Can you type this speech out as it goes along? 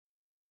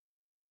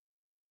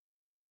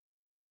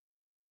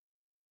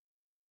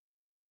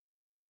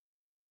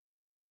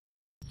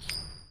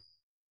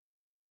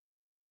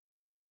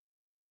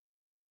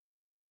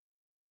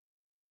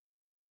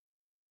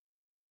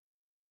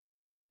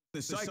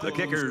The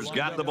kicker's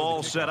got the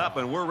ball set up,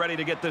 and we're ready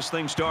to get this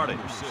thing started.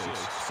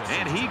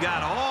 And he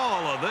got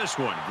all of this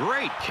one.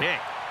 Great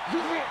kick.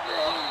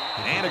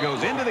 And it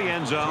goes into the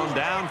end zone,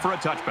 down for a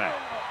touchback.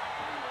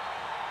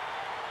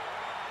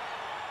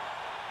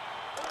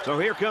 So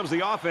here comes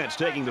the offense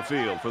taking the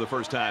field for the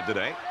first time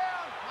today.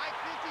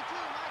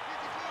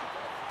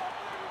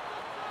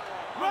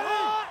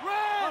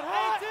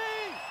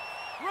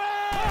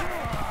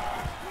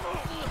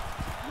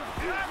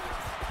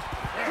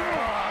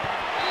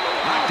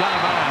 Knocked out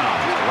of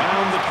bounds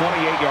around the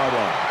 28-yard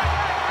line.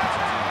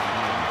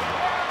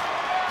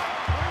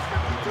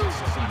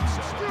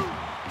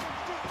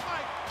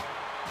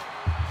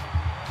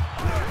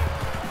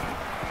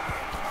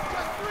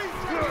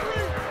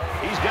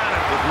 He's got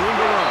it with room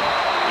to run.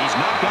 He's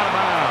knocked out of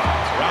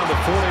bounds around the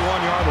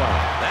 41-yard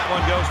line. That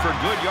one goes for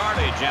good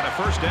yardage and a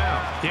first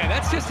down. Yeah,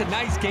 that's just a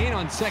nice gain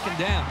on second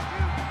down.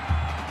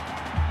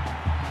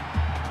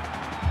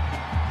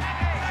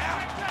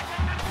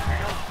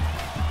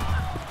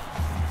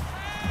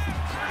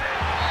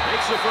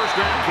 Makes the first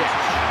down catch.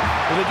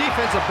 Well, the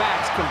defensive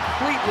backs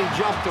completely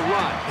jumped the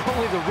run.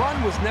 Only the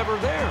run was never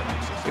there.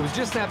 It was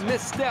just that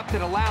misstep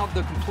that allowed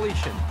the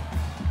completion.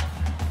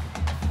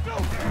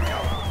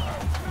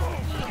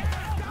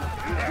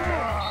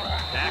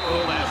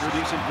 Tackled after a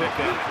decent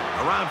pickup.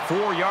 Around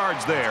 4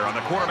 yards there on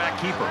the quarterback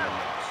keeper.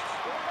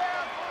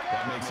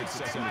 That makes it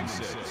 2nd and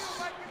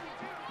 6.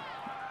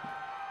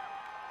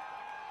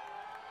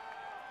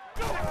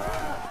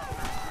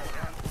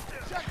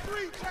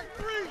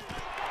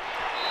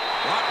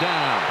 Brought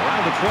down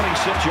around the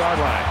 26-yard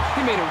line.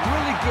 He made a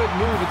really good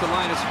move at the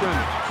line of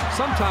scrimmage.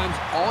 Sometimes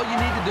all you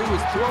need to do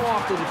is throw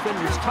off the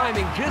defender's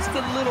timing just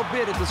a little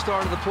bit at the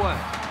start of the play.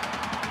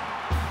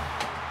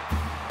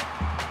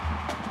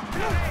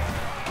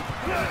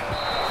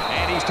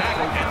 And he's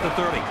tackled at the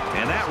 30.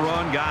 And that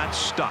run got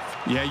stuffed.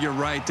 Yeah, you're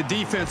right. The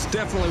defense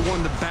definitely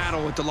won the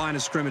battle at the line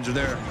of scrimmage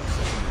there.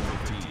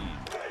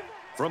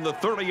 From the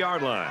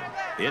 30-yard line,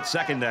 it's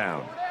second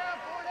down.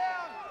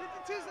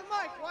 52's the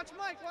Mike. Watch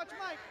Mike. Watch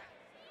Mike.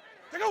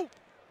 They go.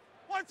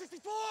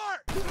 164.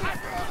 They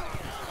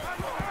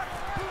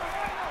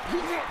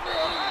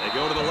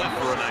go to the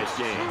left for a nice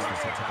gain. Gain of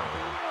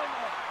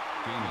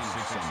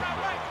 6 on the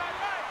ball.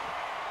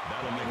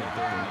 That'll make it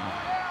 3rd and 9.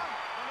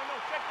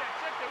 Check that.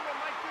 We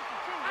got Mike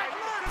 52.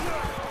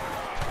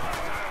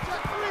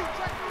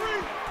 Check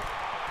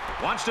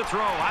 3. Wants to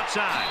throw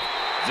outside.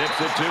 Zips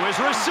it to his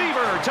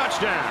receiver.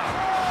 Touchdown.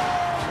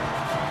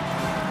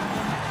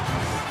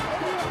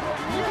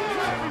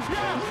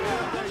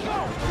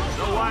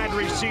 The wide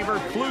receiver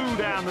flew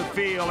down the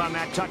field on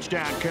that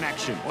touchdown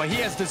connection. Well,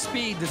 he has the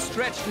speed to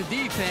stretch the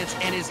defense,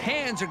 and his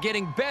hands are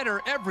getting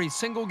better every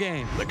single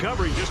game. The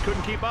coverage just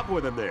couldn't keep up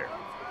with him there.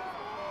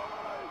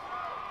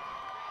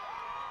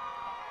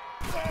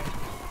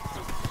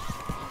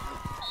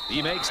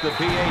 He makes the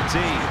PAT.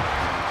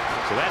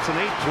 So that's an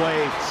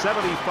 8-play,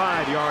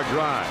 75-yard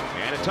drive,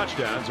 and a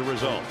touchdown as a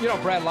result. You know,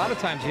 Brad, a lot of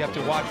times you have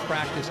to watch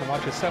practice and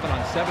watch a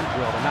 7-on-7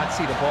 drill to not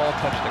see the ball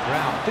touch the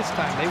ground. This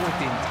time they went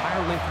the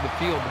entire length of the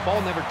field. The ball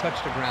never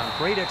touched the ground.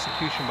 Great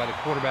execution by the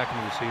quarterback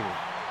and the receiver.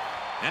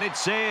 And it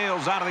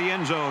sails out of the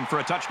end zone for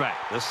a touchback.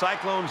 The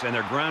Cyclones and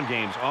their ground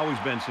game's always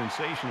been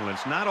sensational.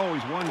 It's not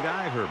always one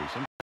guy, Herbie.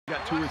 Sometimes you've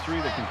got 2 or 3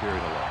 that can carry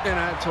the load. And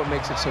that's what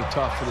makes it so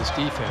tough for this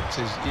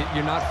defense is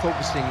you're not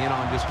focusing in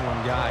on just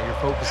one guy. You're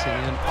focusing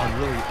in on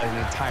really an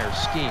entire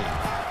scheme.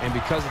 And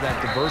because of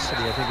that diversity,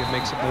 I think it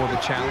makes it more of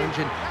a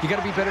challenge. And you got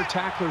to be better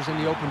tacklers in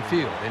the open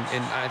field.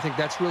 And I think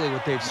that's really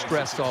what they've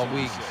stressed all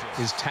week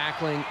is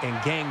tackling and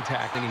gang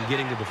tackling and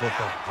getting to the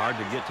football. Hard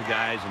to get to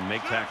guys and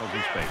make tackles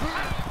in space.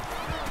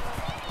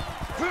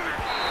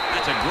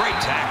 That's a great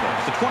tackle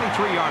at the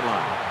 23-yard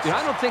line. You know,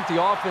 I don't think the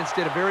offense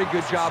did a very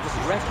good job of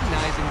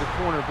recognizing the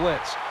corner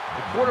blitz.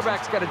 The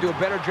quarterback's got to do a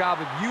better job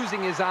of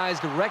using his eyes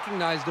to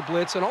recognize the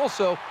blitz, and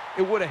also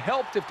it would have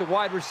helped if the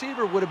wide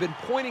receiver would have been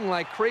pointing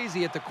like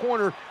crazy at the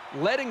corner,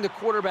 letting the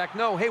quarterback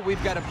know, hey,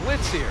 we've got a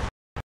blitz here.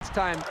 This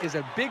time is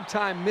a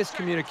big-time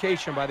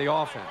miscommunication by the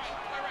offense.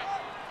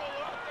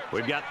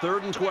 We've got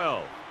 3rd and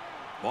 12.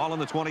 Ball on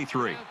the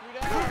 23.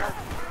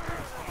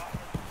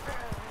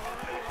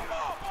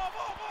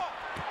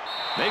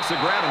 Makes the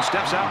grab and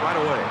steps out right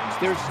away.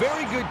 There's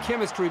very good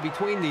chemistry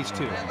between these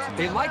two.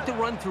 They like to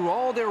run through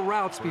all their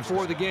routes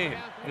before the game.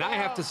 And I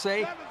have to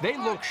say, they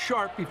look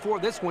sharp before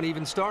this one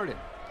even started.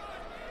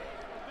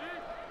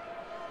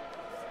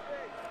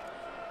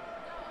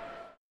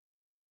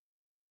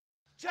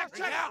 Check.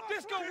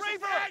 Disco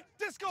Raver.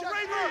 Disco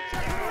Raver.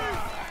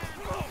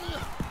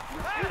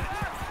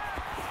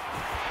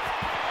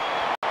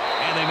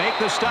 And they make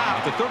the stop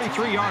at the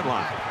 33-yard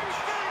line.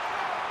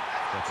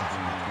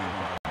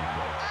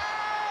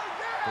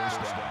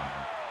 First down.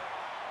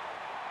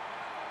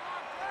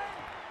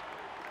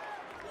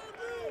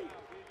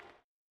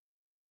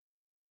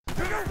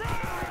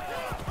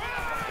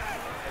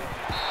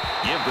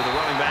 Give to the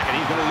running back, and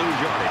he's going to lose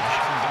yardage.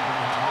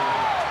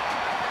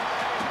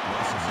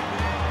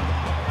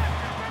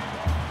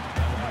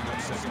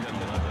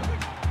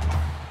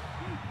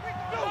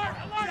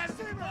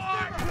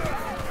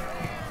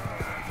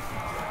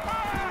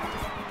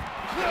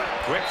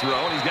 Quick throw,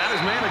 and he's got his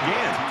man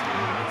again.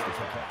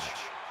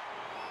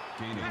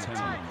 Gain of 10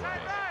 on the play.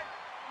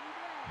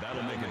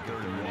 That'll make it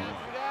 3rd and 1.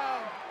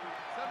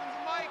 Seven's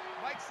a Mike.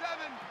 Mike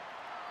 7.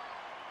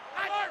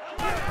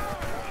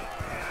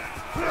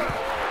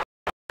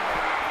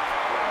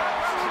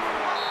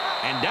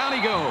 And down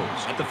he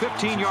goes at the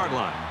 15-yard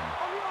line.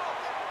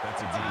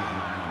 That's a gain of 9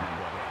 on the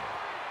play.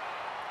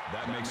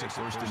 That makes it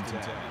 1st and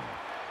 10.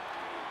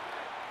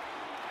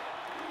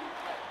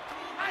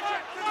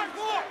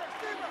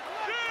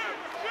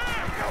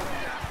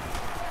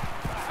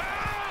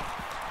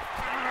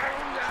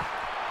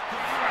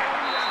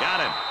 Got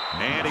him.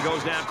 And he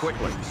goes down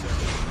quickly.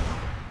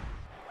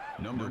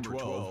 Number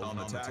 12 on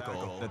the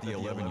tackle at the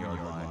 11-yard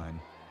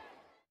line.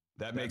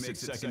 That makes it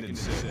 2nd and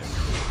 6.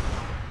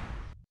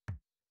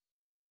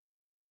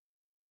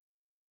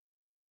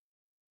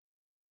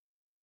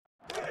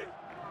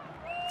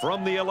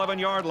 From the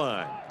 11-yard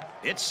line,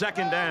 it's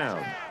 2nd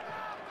down.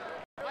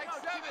 Mike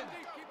 7.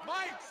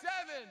 Mike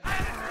 7.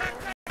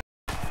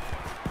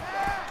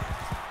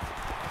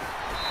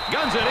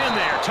 Guns it in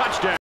there.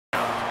 Touchdown.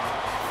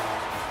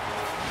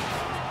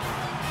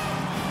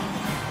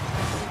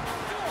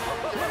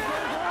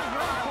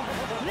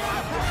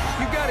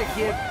 You've got to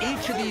give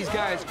each of these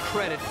guys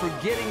credit for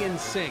getting in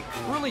sync,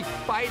 really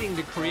fighting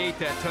to create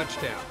that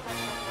touchdown.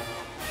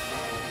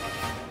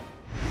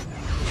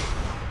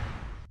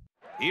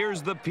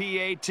 Here's the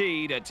PAT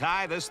to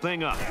tie this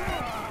thing up.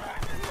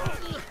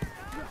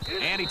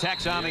 And he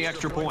tacks on the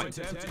extra point.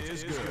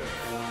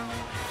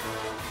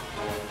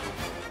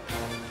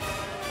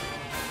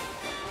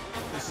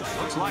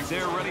 Looks like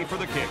they're ready for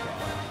the kick.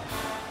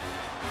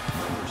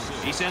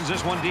 He sends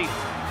this one deep.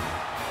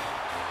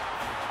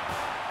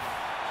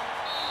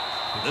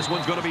 This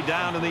one's going to be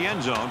down in the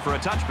end zone for a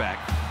touchback.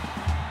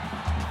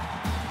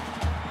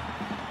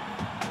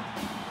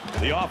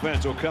 The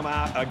offense will come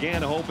out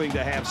again hoping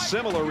to have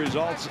similar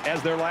results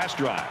as their last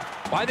drive.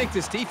 Well, I think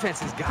this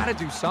defense has got to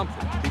do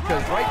something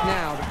because right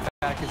now the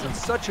back is in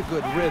such a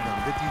good rhythm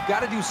that you've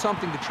got to do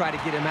something to try to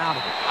get him out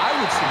of it. I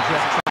would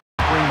suggest trying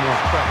to bring more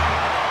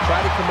pressure.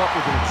 Try to come up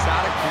with an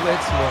exotic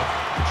blitz look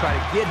to try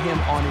to get him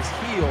on his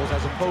heels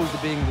as opposed to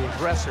being the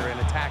aggressor and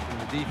attacking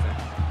the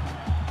defense.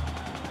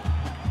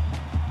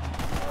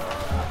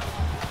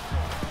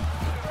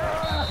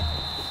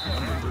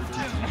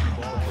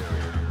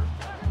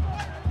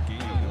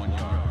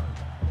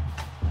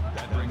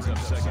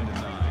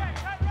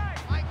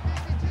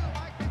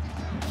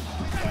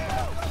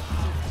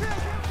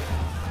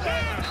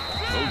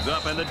 Moves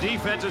up, and the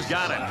defense has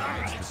got him.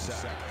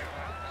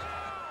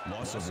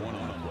 Loss of 1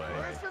 on the play.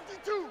 Where's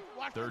 52?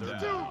 Watch 52.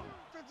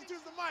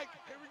 52's the Mike.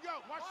 Here we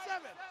go. Watch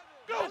 7.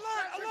 Go. Alert,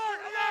 alert,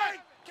 alert.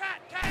 Cat.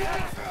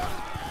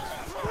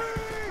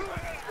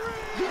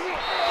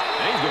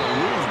 And he's going to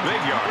lose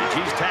big yardage.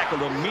 He's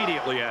tackled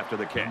immediately after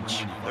the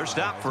catch. They're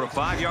stopped for a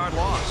 5-yard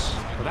loss.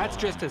 Well, that's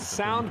just a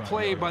sound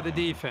play by the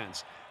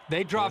defense.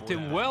 They dropped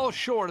him well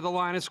short of the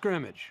line of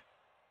scrimmage.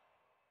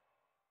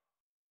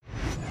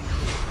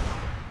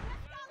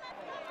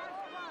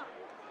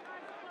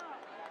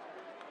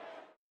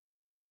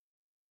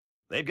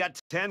 They've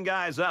got 10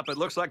 guys up. It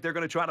looks like they're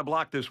going to try to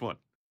block this one.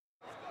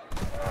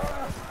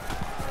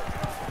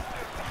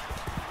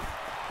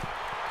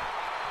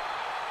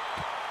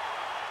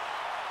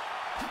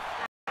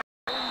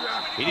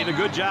 He did a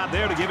good job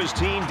there to give his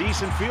team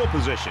decent field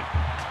position.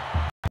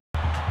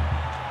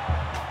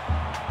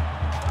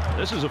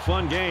 This is a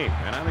fun game,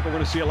 and I think we're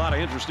going to see a lot of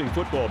interesting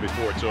football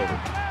before it's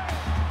over.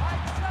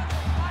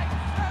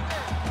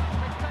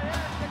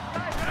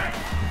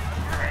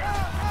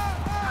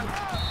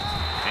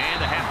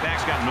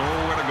 Got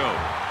nowhere to go.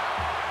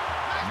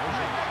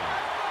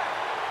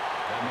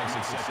 That makes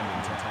it 2nd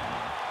and 10.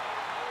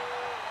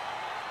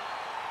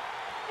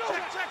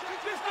 Check.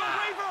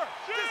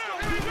 Disco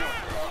waiver.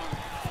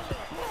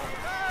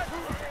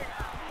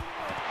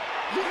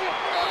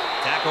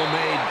 Tackle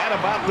made at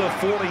about the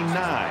 49.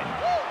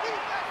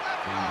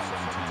 Gain of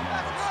 17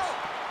 yards.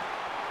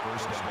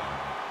 1st down.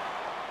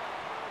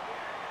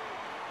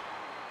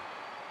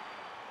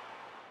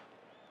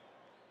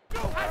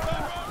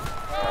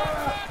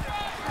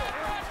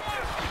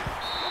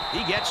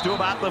 He gets to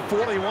about the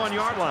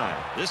 41-yard line.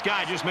 This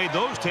guy just made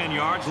those 10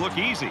 yards look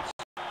easy.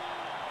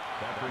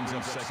 That brings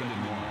up 2nd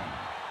and 1.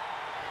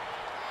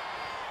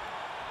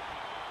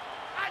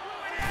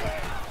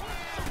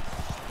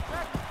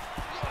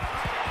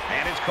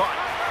 And it's caught.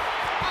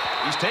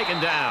 He's taken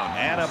down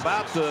at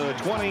about the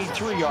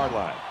 23-yard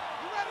line.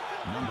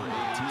 Number 18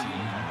 on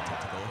the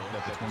tackle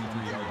at the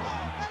 23-yard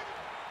line.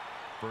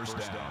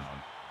 1st down.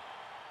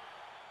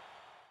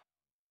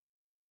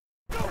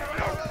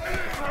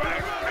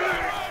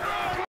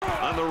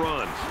 On the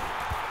run.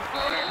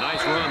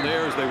 Nice run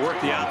there as they work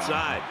the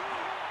outside.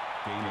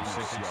 Gain of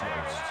 6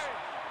 yards.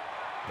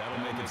 That'll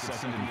make it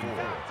 2nd and 4. 7's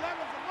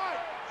a Mike.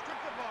 Strip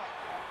the ball.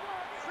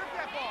 Strip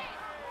that ball.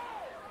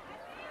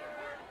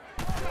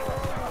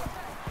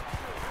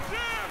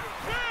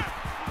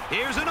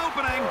 Here's an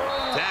opening.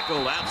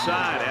 Tackled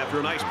outside after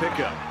a nice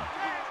pickup.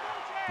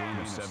 Gain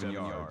of 7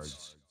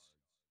 yards.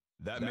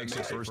 That makes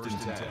it first and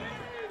 10.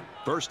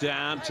 First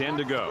down, 10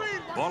 to go.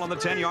 Ball on the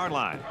 10-yard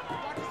line.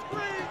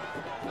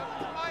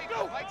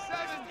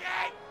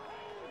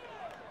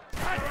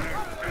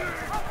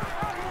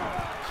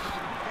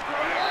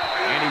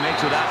 And he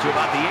makes it out to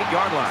about the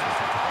 8-yard line.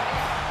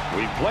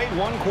 We've played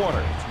one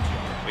quarter.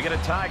 We get a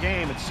tie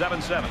game at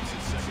 7-7.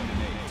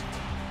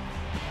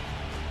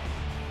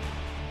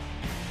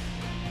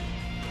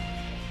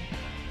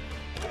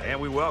 And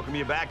we welcome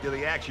you back to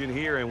the action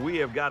here, and we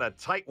have got a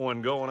tight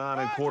one going on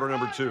in quarter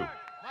number 2.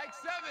 Mike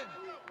 7.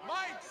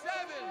 Mike 7.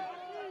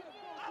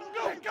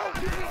 Go.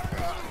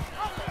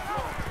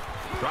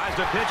 Tries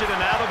to pitch it, and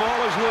now the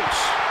ball is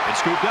loose. It's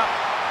scooped up.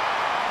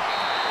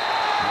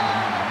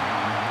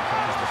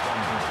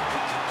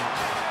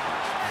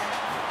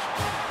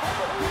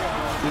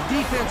 The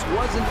defense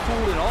wasn't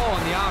fooled at all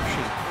on the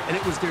option, and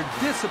it was their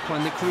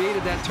discipline that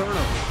created that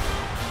turnover.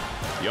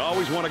 You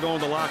always want to go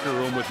in the locker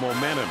room with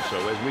momentum,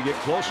 so as we get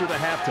closer to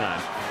halftime,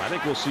 I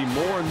think we'll see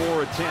more and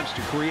more attempts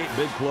to create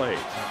big plays.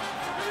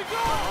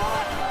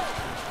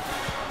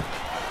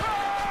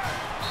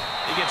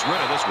 He gets rid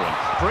of this one.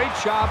 Great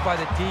job by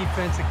the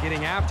defense at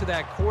getting after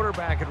that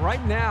quarterback, and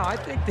right now I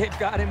think they've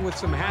got him with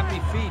some happy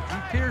feet. He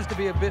appears to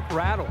be a bit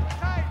rattled.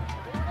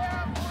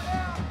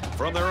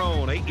 From their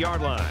own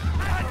 8-yard line.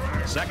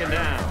 Second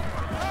down.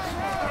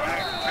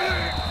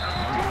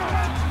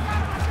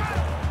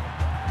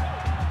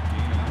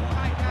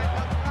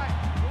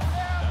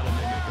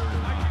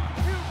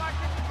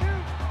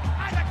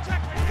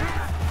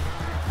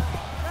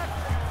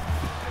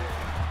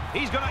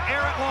 He's going to air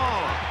it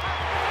long.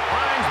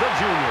 Finds the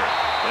junior.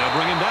 They'll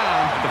bring him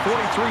down at the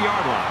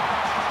 43-yard line.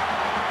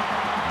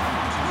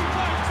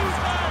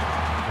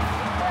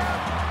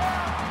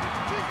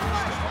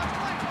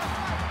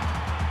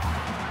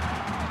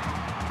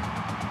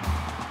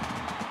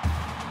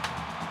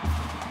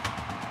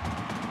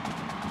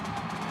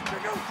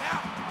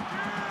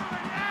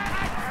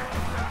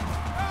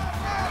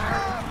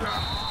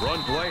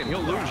 Run play, and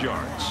he'll lose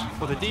yards.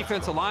 Well, the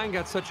defensive line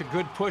got such a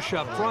good push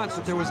up front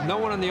that there was no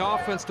one on the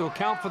offense to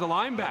account for the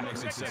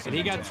linebacker. And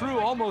he got through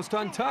almost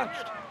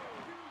untouched.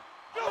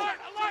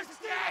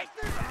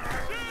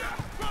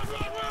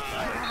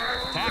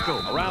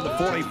 Tackle around the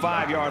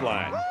 45-yard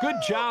line.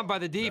 Good job by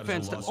the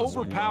defense to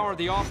overpower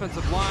the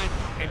offensive line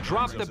and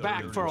drop the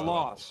back for a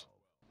loss.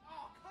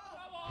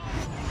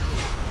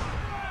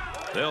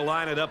 They'll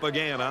line it up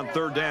again on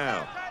third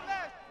down.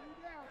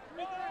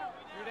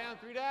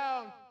 3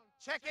 down.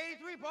 Check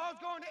 83. Ball's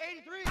going to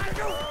 83.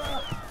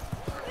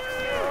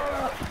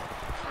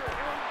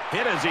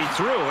 Hit as he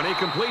threw, and he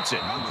completes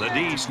it. The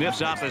D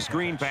sniffs out the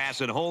screen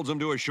pass and holds him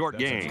to a short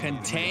gain.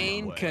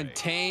 Contain.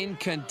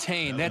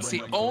 That's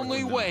the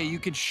only way you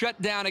can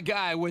shut down a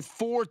guy with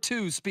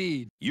 4.2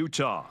 speed.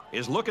 Utah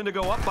is looking to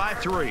go up by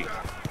 3.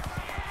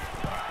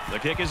 The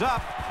kick is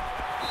up,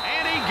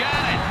 and he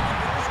got it.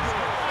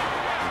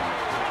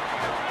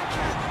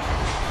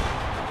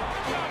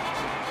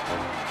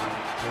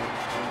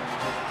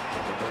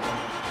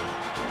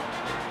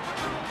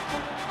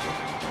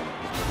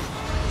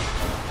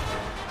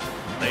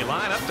 They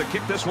line up to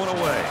kick this one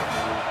away.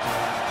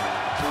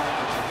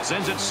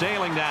 Sends it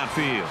sailing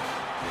downfield.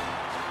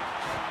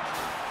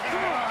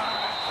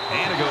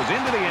 And it goes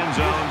into the end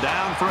zone,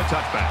 down for a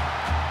touchback.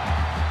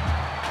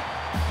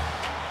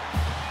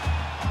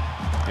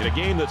 In a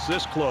game that's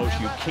this close,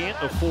 you can't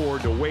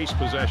afford to waste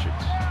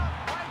possessions.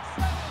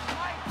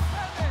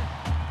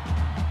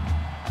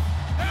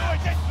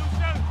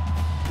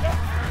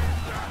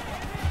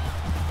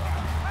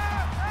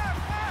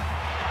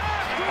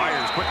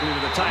 Fires quickly to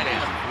the tight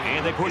end.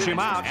 And they push him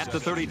out at the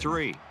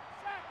 33.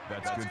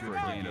 That's good for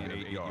a gain of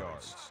 8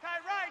 yards.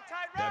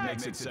 That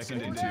makes it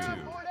second and 2.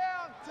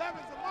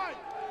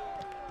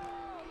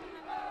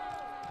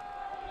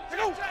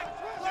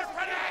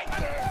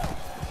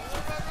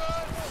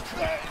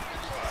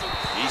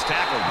 He's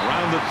tackled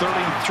around the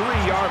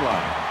 33-yard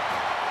line.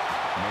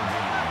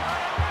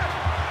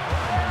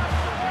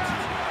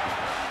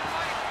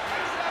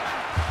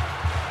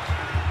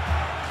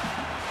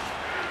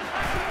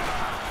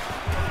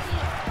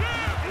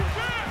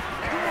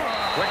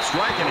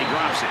 Strike, and he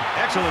drops it.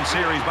 Excellent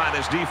series by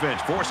this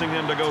defense, forcing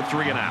them to go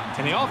 3 and out.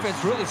 And the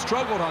offense really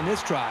struggled on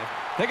this drive.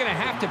 They're going to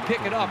have to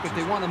pick it up if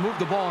they want to move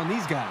the ball on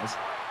these guys.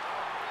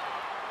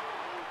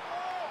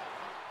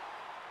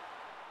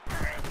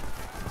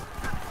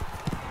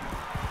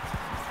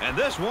 And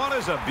this one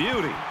is a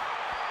beauty.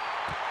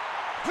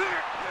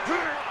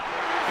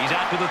 He's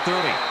out to the 30,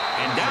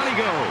 and down he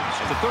goes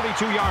at the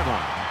 32-yard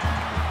line.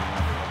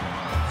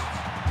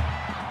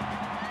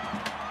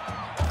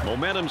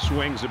 Momentum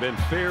swings have been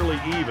fairly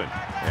even,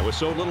 and with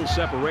so little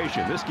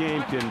separation, this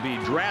game can be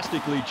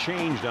drastically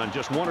changed on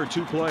just 1 or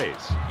 2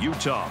 plays.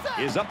 Utah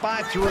is up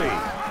by 3.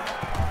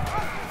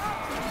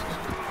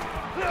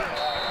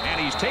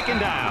 And he's taken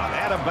down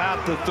at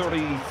about the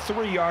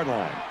 33-yard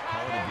line.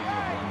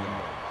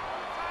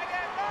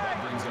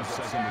 That brings us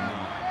second and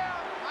 9.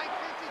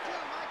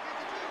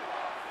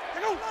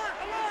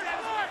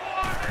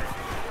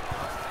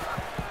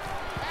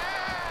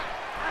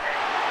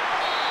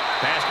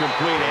 Pass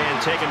complete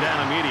and taken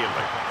down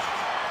immediately.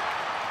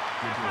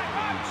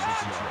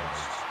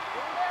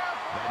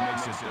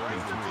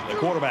 The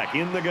quarterback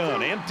in the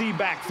gun. Empty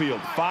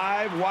backfield.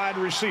 5 wide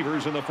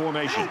receivers in the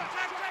formation.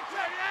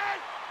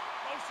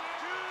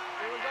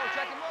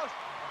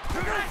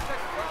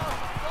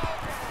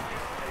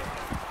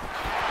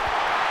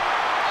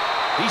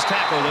 He's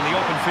tackled in the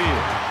open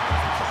field.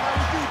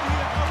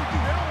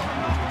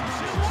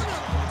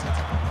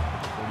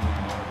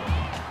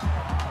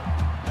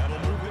 That'll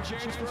move the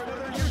chains for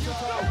another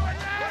Utah.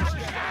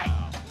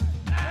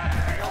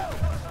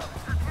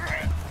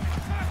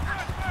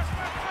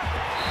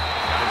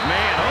 Got his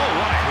man. Oh,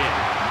 what a hit.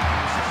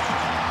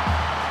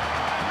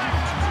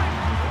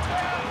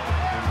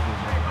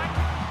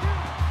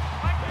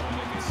 That'll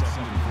make it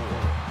 2nd and 4.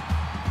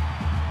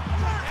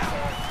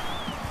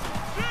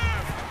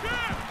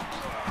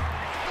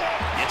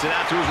 Gets it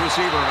out to his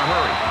receiver in a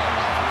hurry.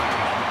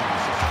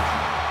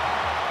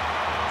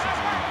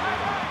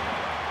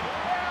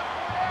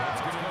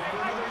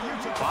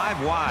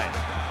 5 wide.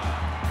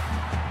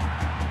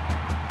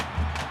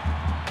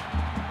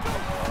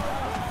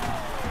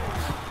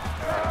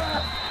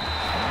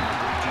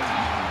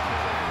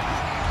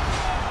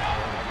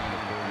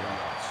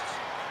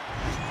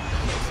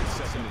 Makes it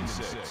 2nd and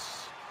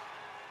 6.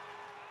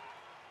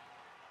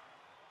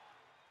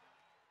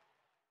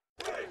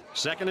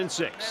 2nd and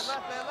 6.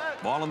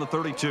 Ball on the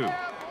 32. Mike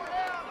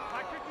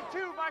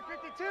 52, Mike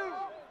 52.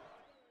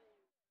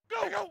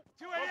 Go, go.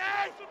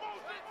 288.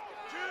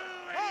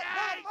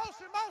 288.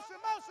 Motion.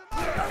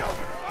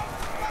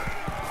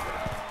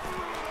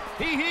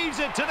 He heaves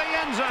it to the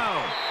end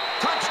zone.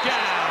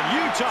 Touchdown,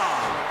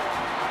 Utah.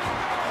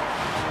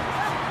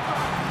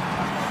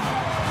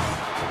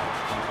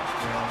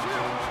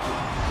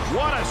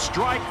 What a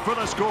strike for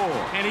the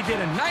score. And he did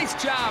a nice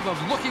job of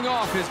looking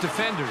off his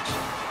defenders.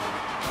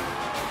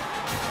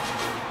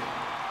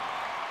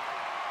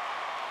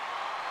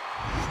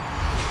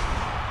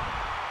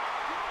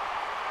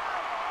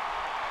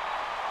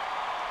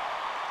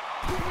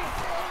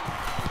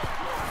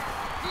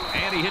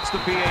 And he hits the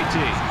PAT.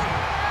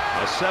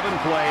 A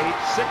 7-play,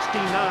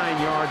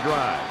 69-yard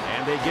drive.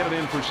 And they get it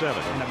in for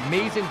 7. An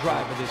amazing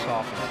drive of this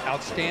offense.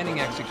 Outstanding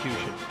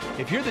execution.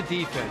 If you're the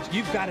defense,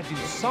 you've got to do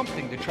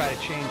something to try to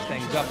change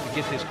things up to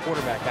get this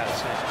quarterback out of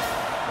sync.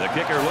 The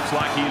kicker looks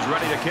like he's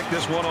ready to kick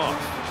this one off.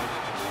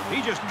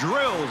 He just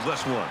drills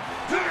this one.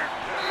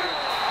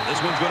 This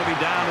one's going to be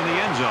down in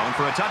the end zone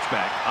for a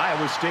touchback.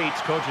 Iowa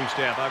State's coaching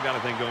staff, I've got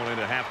to think going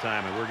into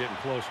halftime, and we're getting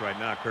close right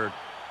now, Kurt.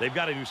 They've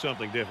got to do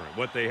something different.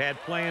 What they had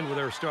planned with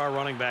their star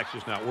running back's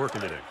just not working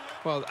today.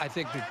 Well, I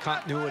think the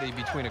continuity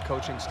between a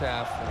coaching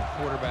staff and a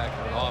quarterback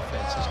and an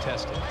offense is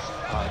tested.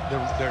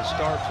 Their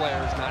star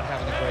players not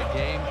having a great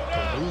game.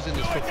 They're losing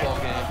this football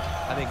game.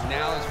 I think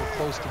now as we're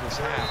close to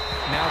this half,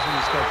 now's when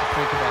you start to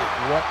think about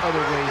what other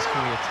ways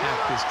can we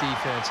attack this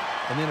defense.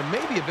 And then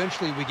maybe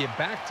eventually we get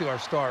back to our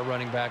star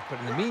running back.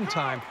 But in the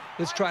meantime,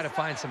 let's try to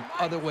find some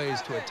other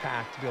ways to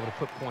attack to be able to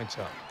put points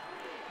up.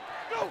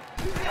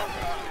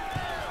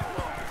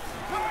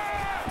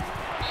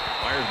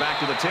 Fires back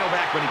to the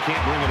tailback, but he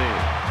can't bring it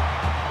in.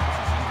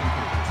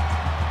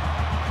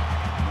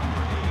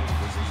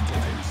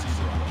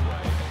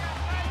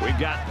 We've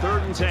got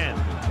 3rd and 10.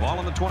 Ball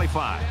on the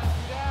 25.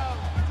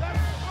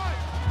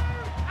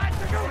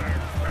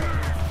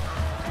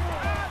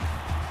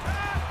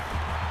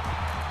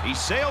 He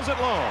sails it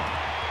long.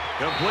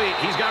 Complete.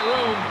 He's got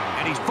room,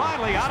 and he's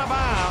finally out of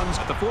bounds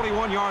at the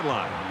 41-yard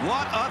line.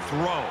 What a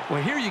throw.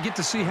 Well, here you get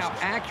to see how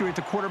accurate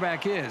the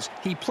quarterback is.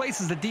 He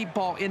places the deep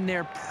ball in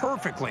there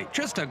perfectly.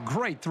 Just a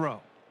great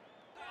throw.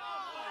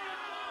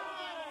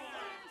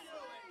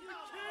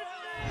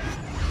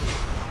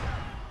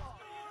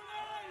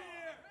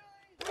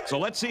 So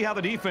let's see how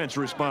the defense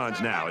responds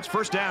now. It's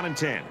 1st down and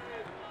 10.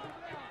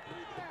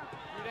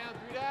 3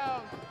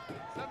 down.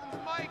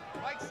 7's Mike.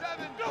 Mike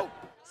 7. Go.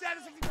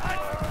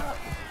 7-65.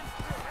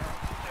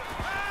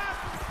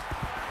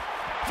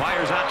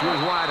 Fires out to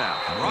his wideout.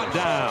 Brought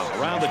down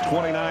around the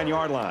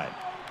 29-yard line.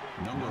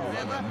 Number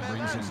 11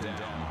 brings him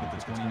down at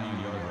the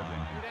 29-yard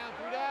line.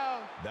 3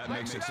 down. That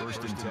makes it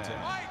 1st and 10.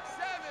 Mike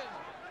 7.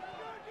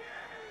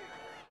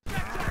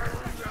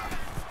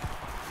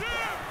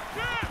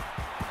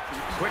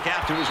 Quick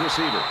out to his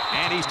receiver.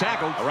 And he's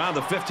tackled around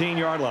the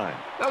 15-yard line.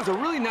 That was a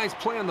really nice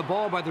play on the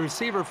ball by the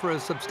receiver for a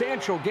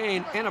substantial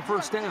gain and a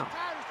 1st down.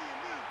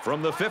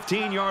 From the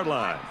 15-yard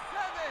line,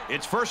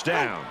 it's 1st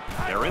down.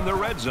 They're in the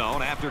red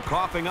zone after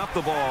coughing up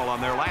the ball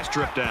on their last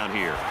trip down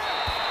here.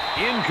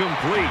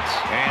 Incomplete.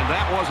 And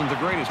that wasn't the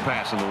greatest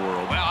pass in the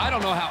world. Well, I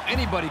don't know how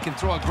anybody can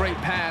throw a great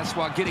pass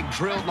while getting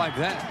drilled like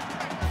that.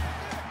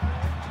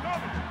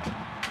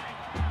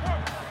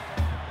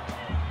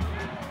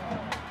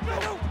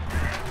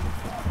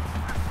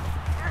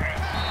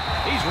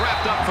 He's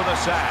wrapped up for the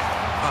sack.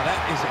 Oh,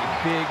 that is a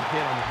big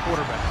hit on the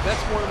quarterback.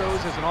 That's one of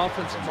those as an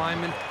offensive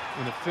lineman,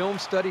 when the film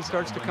study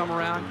starts to come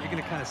around, you're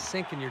going to kind of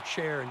sink in your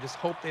chair and just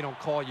hope they don't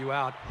call you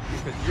out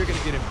because you're going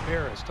to get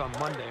embarrassed on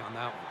Monday on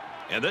that one.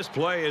 And this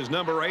play is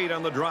number 8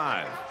 on the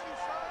drive.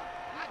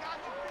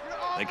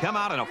 They come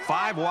out in a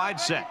 5-wide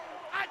set.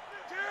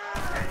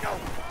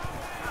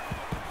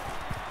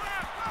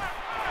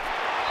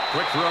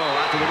 Quick throw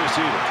out to the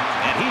receiver,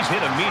 and he's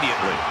hit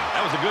immediately.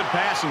 That was a good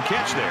pass and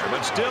catch there,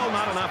 but still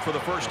not enough for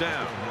the first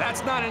down.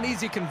 That's not an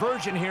easy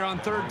conversion here on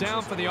third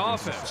down for the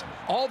offense.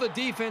 All the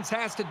defense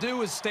has to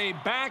do is stay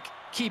back,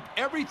 keep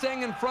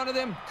everything in front of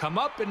them, come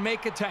up and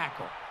make a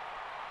tackle.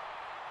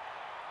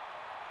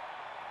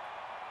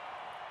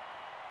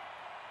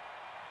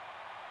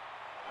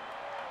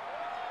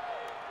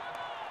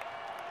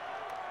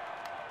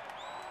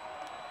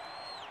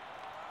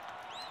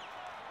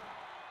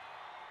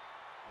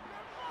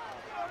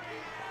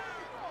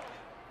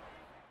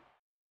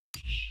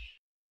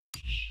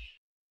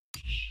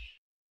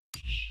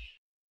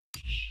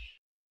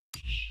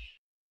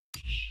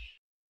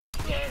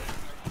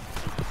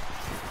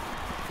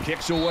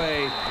 Kicks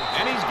away,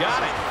 and he's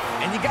got it.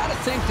 And you got to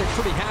think they're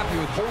pretty happy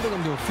with holding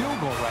them to a field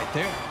goal right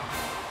there.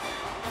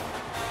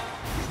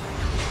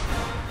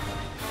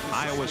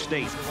 Iowa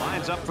State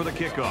lines up for the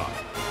kickoff.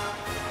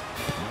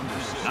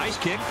 Nice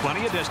kick,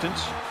 plenty of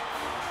distance.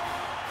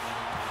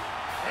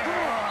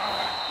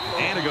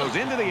 And it goes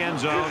into the end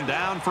zone,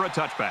 down for a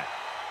touchback.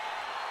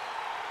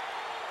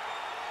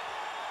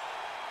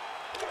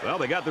 Well,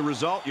 they got the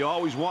result you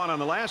always want on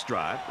the last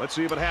drive. Let's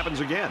see if it happens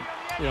again.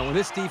 You know, when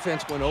this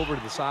defense went over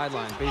to the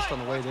sideline, based on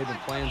the way they've been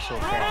playing so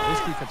far, this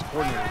defense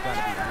coordinator has got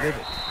to be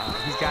livid.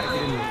 He's got to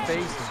get into their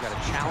face. He's got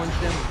to challenge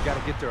them. He's got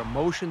to get their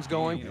emotions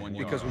going.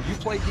 Because when you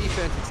play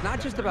defense, it's not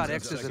just about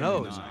X's and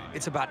O's.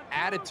 It's about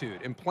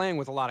attitude and playing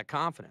with a lot of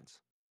confidence.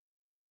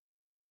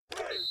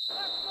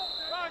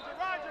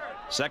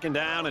 Second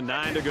down and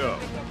 9 to go.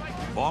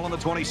 Ball on the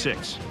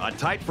 26. A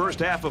tight first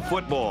half of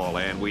football,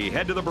 and we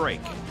head to the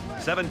break.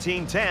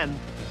 17-10,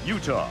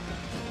 Utah.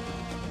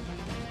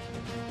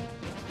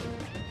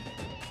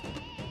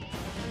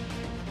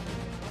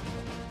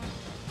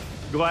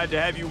 Glad to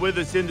have you with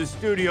us in the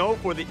studio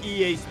for the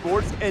EA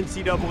Sports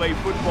NCAA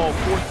Football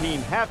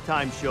 14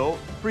 halftime show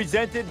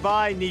presented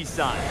by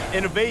Nissan.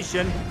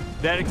 Innovation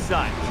that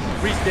excites.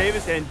 Reese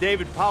Davis and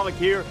David Pollack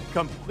here,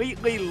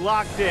 completely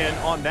locked in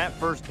on that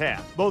first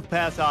half. Both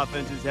pass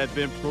offenses have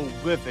been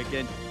prolific,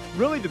 and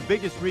really the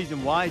biggest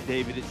reason why,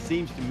 David, it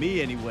seems to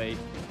me anyway,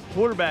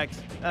 quarterbacks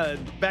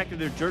back in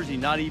their jersey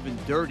not even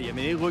dirty. I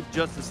mean, they look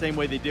just the same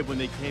way they did when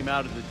they came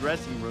out of the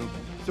dressing room.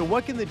 So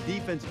what can the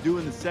defense do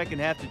in the second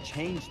half to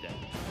change that?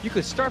 You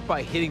could start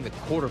by hitting the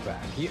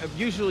quarterback.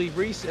 Usually,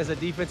 Reese, as a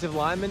defensive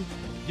lineman,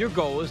 your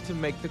goal is to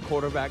make the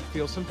quarterback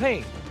feel some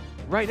pain.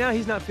 Right now,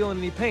 he's not feeling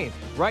any pain.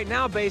 Right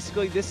now,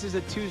 basically, this is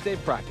a Tuesday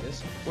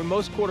practice. When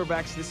most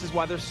quarterbacks, this is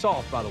why they're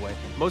soft, by the way.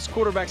 Most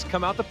quarterbacks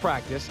come out to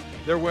practice,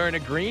 they're wearing a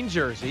green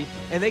jersey,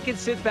 and they can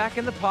sit back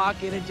in the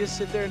pocket and just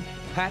sit there and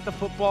pat the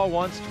football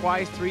once,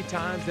 twice, 3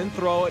 times, then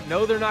throw it.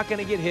 No, they're not going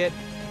to get hit.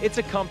 It's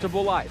a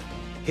comfortable life.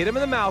 Hit him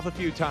in the mouth a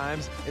few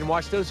times and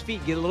watch those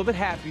feet get a little bit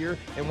happier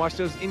and watch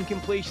those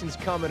incompletions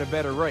come at a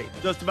better rate.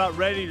 Just about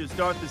ready to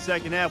start the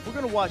second half. We're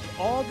going to watch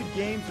all the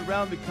games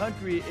around the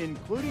country,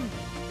 including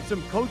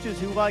some coaches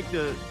who like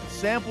to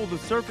sample the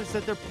surface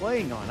that they're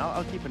playing on.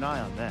 I'll keep an eye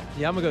on that.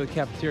 Yeah, I'm going to go to the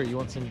cafeteria. You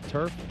want some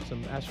turf,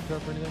 some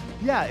AstroTurf or anything?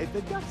 Yeah, if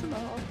they've got some,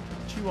 I'll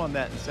chew on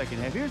that in the second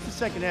half. Here's the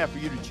second half for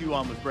you to chew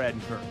on with Brad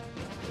and Kirk.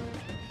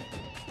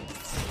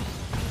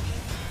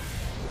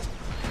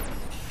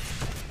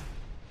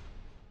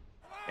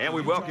 And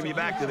we welcome you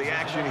back to the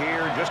action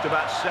here, just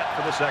about set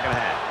for the second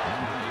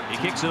half. He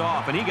kicks it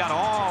off, and he got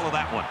all of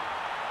that one.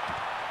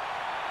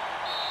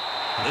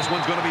 This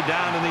one's going to be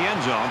down in the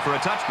end zone for a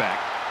touchback.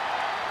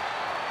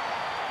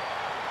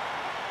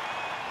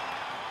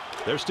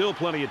 There's still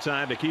plenty of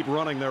time to keep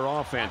running their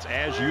offense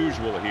as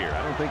usual here.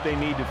 I don't think they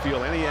need to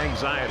feel any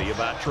anxiety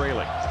about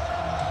trailing.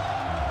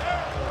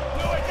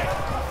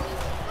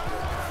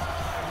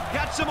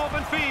 Got some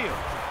open field.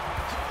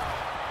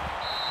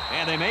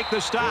 And they make the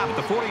stop at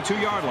the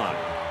 42-yard line.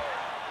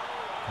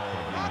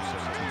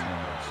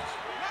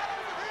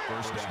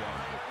 First down.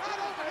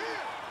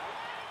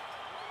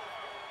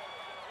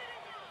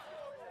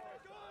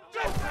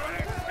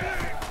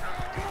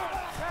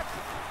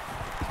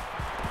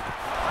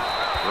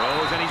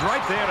 Throws, and he's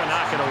right there to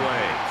knock it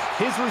away.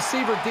 His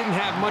receiver didn't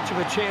have much of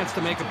a chance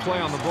to make a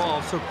play on the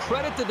ball, so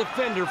credit the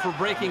defender for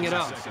breaking it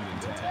up.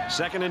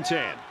 Second and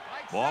 10.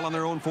 Ball on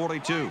their own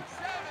 42.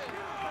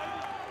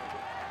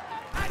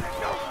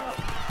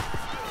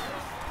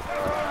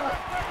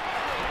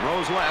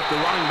 Throws left, the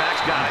running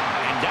back's got it,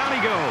 and down he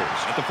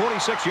goes at the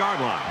 46-yard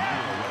line.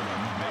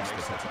 Makes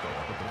the tackle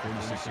at the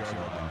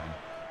 46-yard line.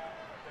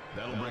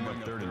 That'll bring up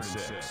 3rd and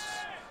 6.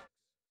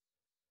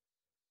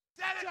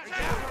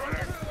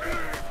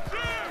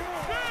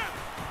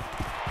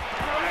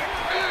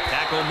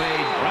 Tackle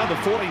made around the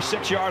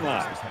 46-yard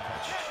line.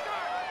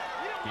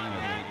 Gain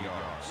of 8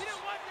 yards.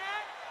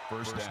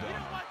 First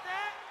down.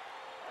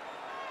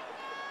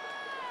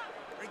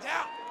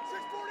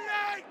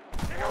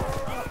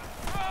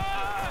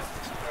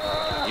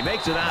 He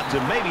makes it out to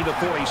maybe the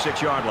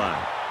 46-yard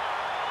line.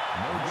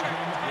 No good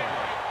on the play.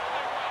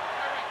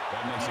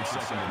 That makes it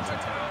 2nd and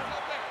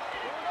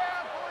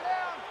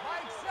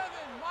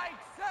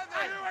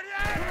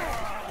 10.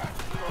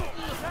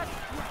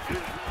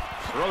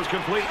 Throws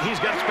complete. He's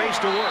got space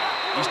to work.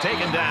 He's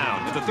taken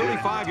down at the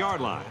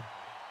 35-yard line.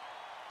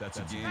 That's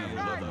a gain of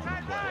 11 on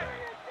the play.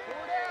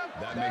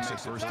 That makes it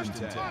first and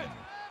 10.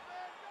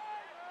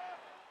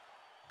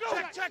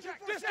 Check.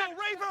 Disco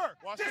Raver.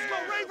 Disco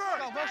Raver.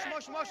 Go,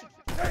 motion.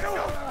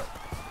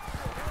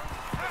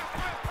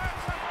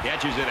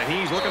 Catches it, and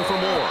he's looking for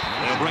more.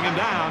 They'll bring him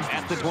down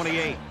at the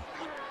 28.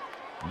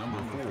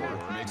 Number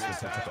 4 makes the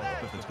tackle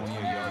up at the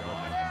 28-yard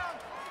line.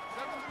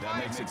 That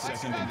makes it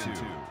second and 2.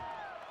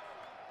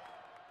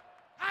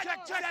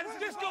 Check.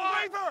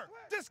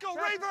 Disco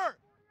Raver.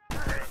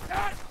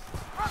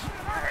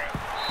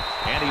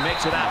 And he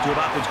makes it out to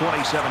about the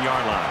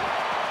 27-yard line.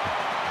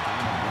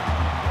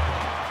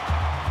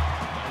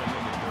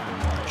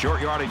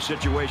 Short yardage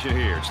situation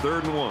here. It's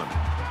 3rd and 1.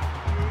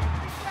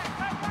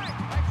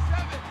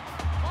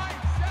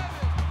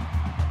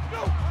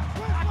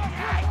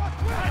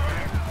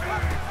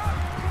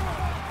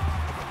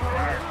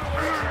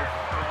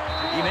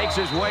 He makes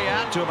his way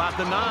out to about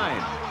the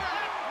 9.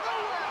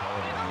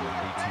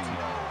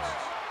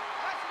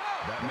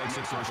 That makes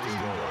it first and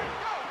goal.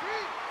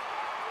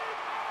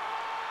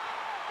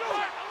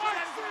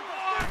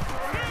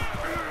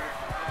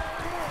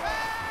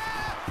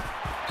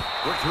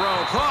 Quick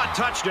throw, caught,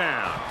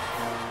 touchdown.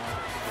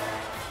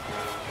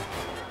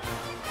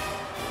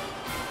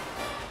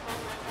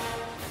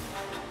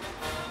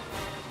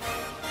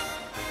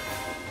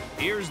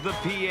 Here's the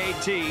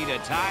PAT to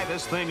tie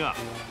this thing up.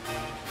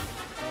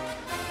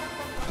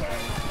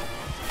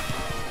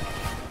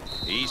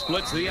 He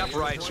splits the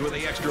uprights with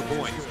the extra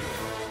point.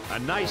 A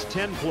nice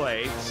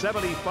 10-play,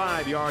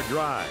 75-yard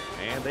drive,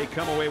 and they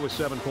come away with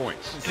 7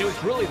 points. And it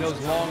was really those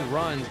long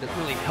runs that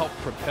really helped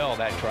propel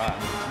that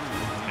drive.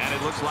 And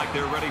it looks like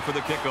they're ready for the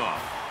kickoff.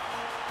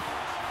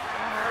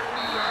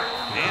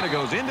 And it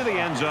goes into the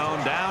end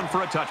zone, down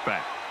for a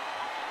touchback.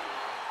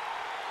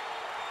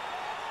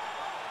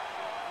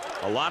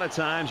 A lot of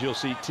times you'll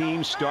see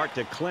teams start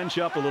to clench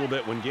up a little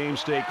bit when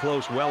games stay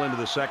close well into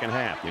the second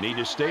half. You need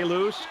to stay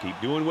loose, keep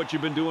doing what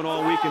you've been doing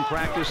all week in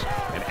practice,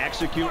 and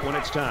execute when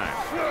it's time.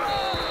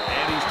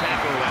 And he's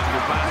tackled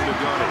after positive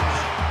yardage.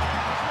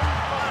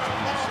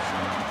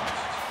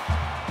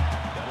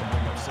 That'll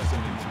bring up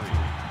second and 3.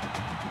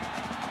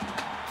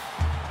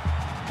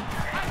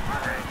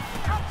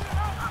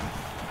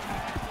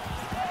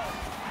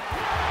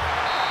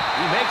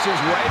 He makes his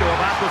way to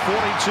about the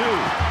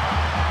 42.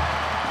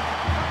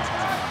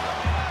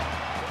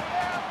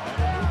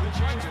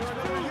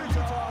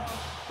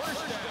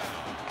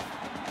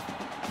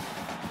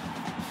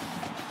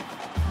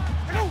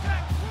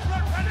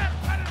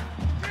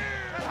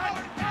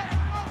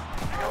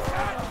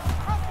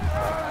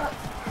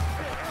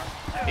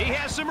 He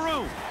has some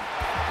room.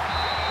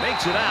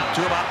 Makes it out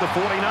to about the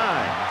 49.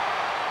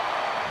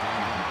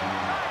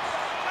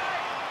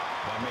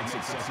 That makes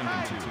it second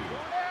and 2.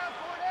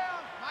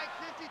 Mike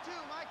 52.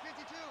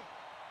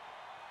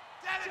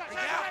 Check.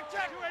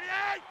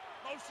 288.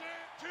 Motion.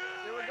 2.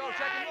 Here we go.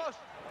 Checking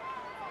motion.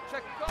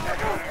 Check.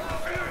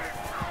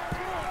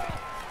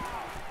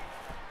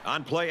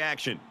 On play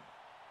action.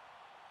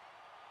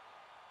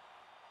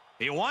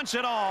 He wants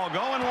it all,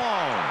 going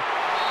long.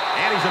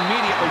 And he's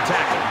immediately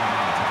tackled.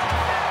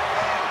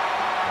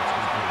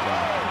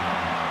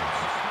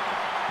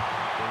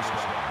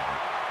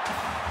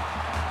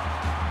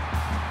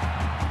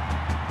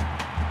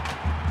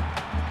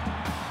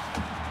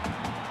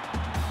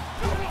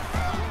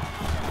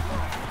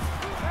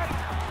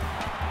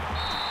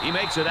 He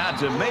makes it out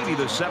to maybe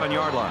the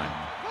 7-yard line.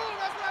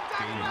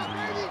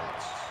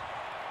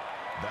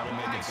 That'll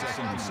make it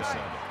second and 7.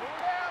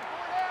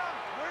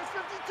 Where's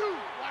 52?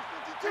 Watch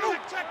 52.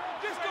 Check.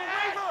 Disco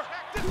Raver.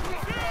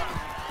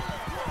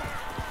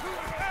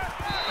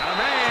 Got a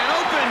man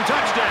open,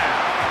 touchdown.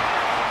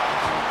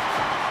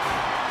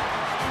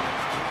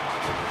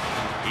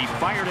 He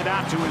fired it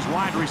out to his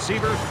wide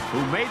receiver,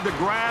 who made the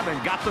grab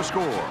and got the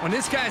score. When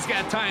this guy's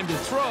got time to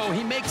throw,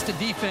 he makes the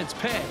defense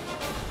pay.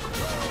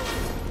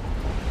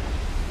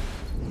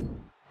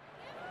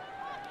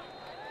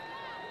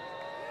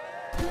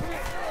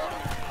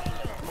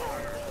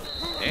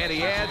 And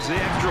he adds the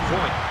extra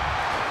point.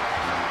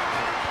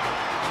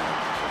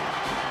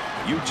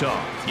 Utah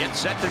gets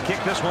set to kick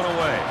this one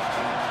away.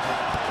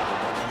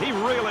 He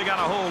really got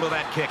a hold of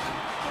that kick.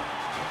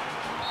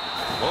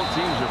 Both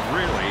teams have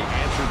really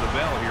answered the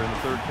bell here in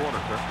the 3rd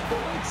quarter, Kirk.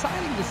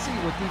 Exciting to see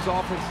what these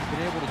offenses have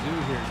been able to do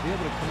here. To be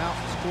able to come out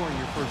and score in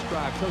your first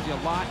drive tells you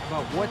a lot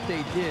about what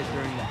they did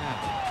during the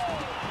half.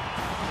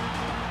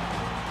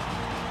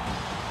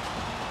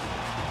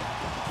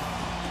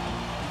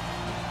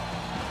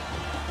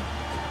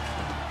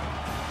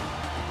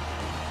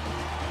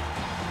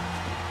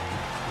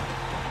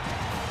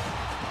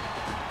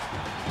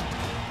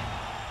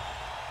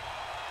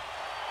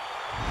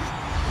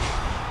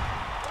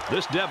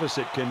 This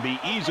deficit can be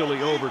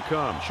easily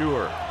overcome,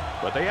 sure.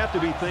 But they have to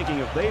be thinking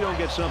if they don't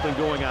get something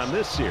going on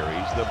this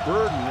series, the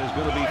burden is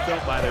going to be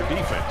felt by their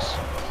defense.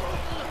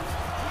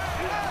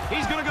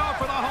 He's going to go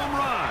for the home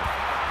run.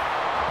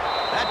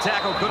 That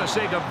tackle could have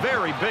saved a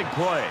very big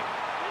play.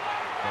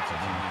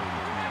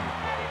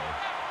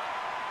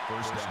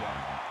 First down.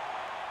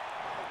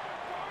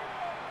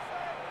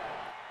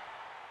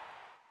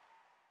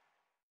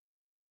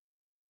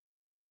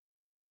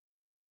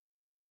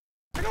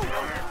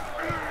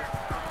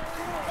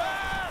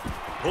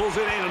 Pulls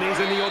it in, and he's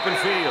in the open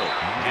field.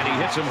 And he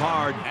hits him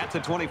hard at the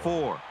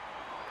 24.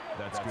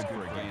 That's good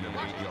for a gain of 8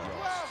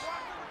 yards.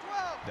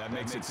 That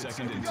makes it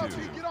 2nd and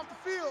 2. Get off the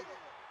field.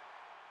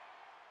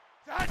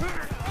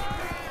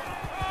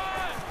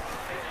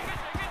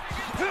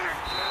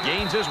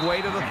 Gains his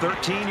way to the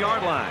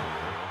 13-yard line.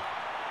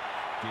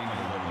 Gain of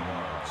 11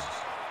 yards.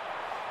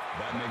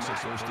 That makes it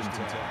 1st and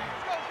 10.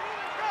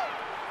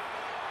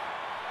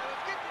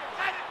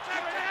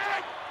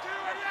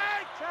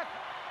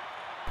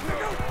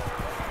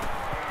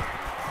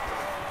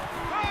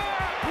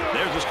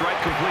 There's a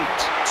strike complete.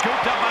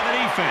 Scooped up by the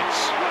defense.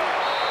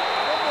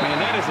 Man,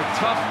 that is a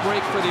tough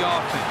break for the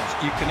offense.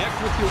 You connect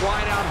with your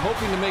wideout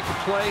hoping to make a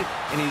play,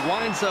 and he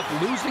winds up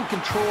losing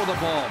control of the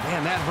ball.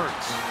 Man, that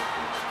hurts.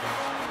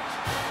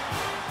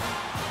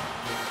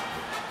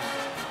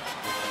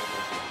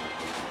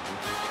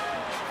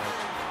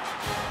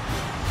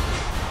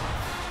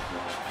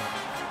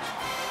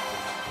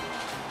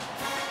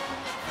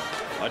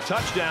 A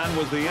touchdown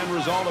was the end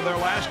result of their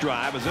last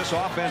drive as this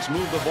offense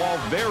moved the ball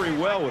very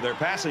well with their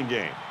passing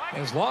game.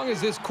 As long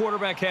as this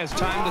quarterback has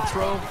time to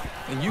throw,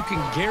 and you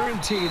can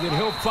guarantee that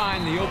he'll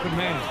find the open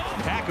man.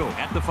 Tackle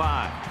at the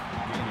 5.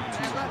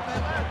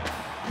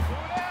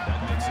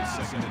 That makes it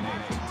 2nd and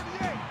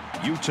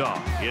 8. Utah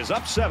is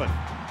up 7.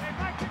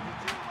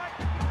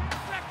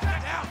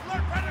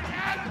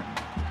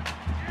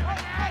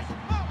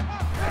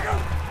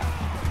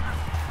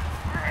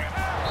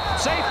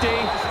 Safety.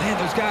 Man,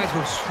 those guys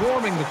were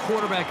swarming the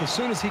quarterback as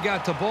soon as he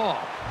got the ball.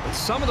 But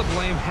some of the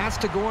blame has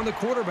to go on the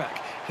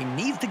quarterback. He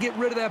needs to get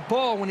rid of that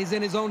ball when he's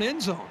in his own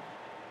end zone.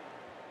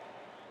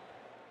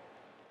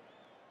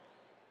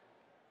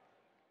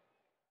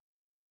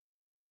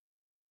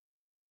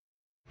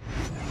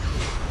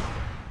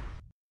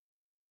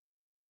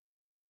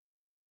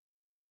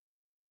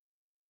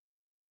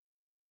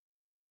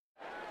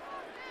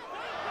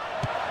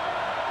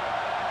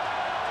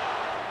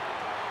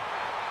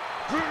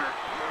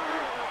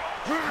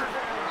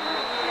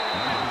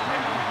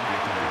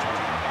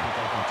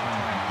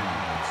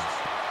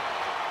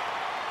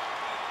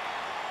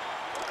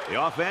 The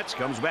offense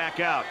comes back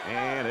out,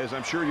 and as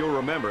I'm sure you'll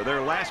remember,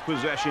 their last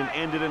possession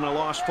ended in a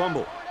lost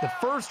fumble. The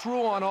first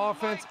rule on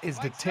offense is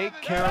to take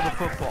care of the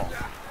football.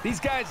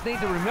 These guys need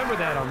to remember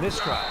that on this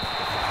drive.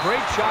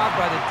 Great job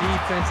by the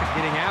defense at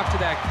getting after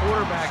that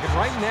quarterback, and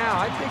right now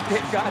I think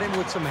they've got him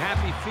with some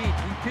happy feet.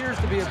 He appears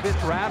to be a bit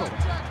rattled.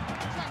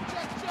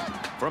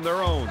 From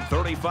their own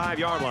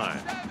 35-yard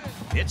line,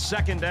 it's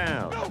 2nd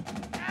down.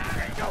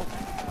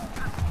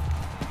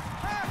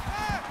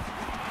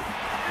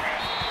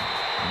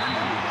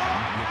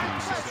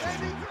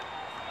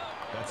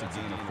 That's a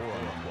gain of 4 on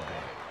the play.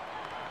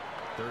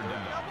 3rd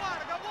down.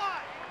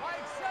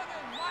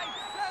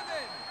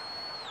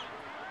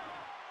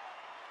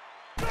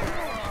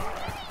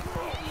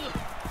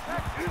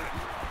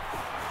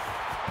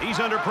 He's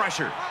under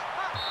pressure.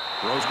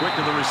 Throws quick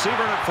to the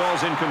receiver, and it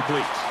falls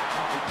incomplete.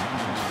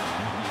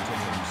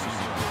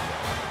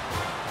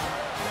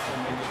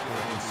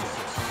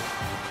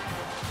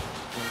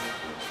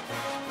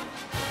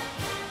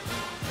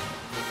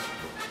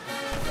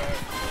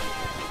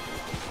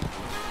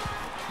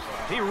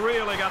 He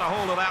really got a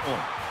hold of that one.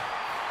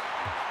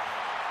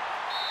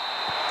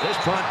 This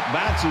punt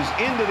bounces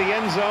into the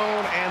end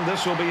zone, and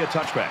this will be a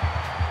touchback.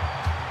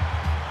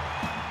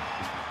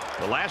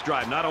 The last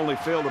drive not only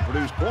failed to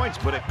produce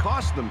points, but it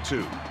cost them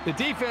 2. The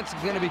defense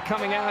is going to be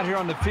coming out here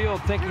on the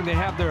field thinking they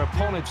have their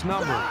opponent's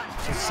number.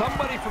 So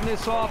somebody from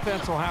this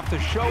offense will have to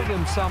show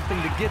them something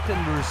to get them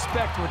to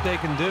respect what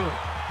they can do.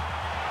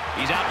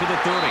 He's out to the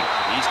 30.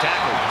 He's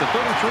tackled at the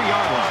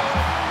 33-yard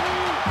line.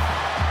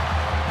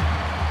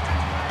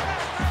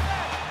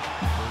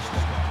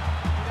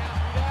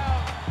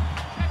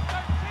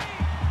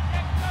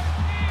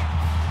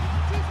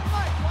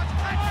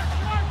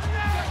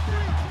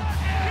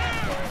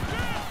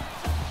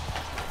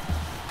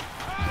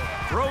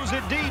 Throws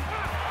it deep.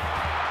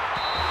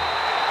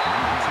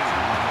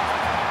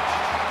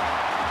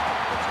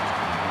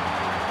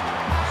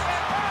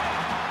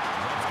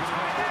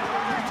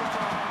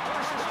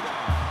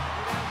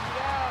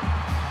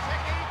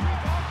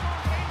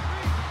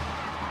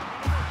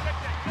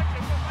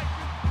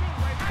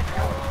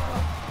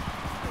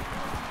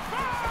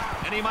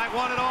 And he might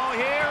want it all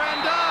here,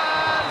 and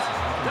does.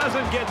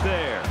 Doesn't get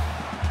there.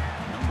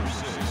 Number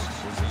 6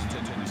 was the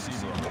intended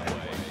receiver on the play.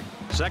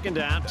 2nd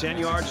down, 10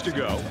 yards to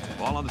go.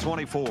 Ball on the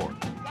 24.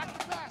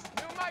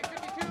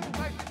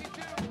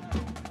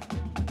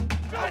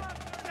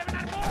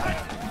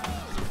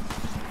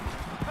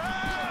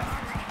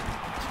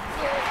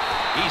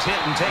 He's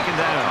hit and taken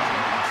down.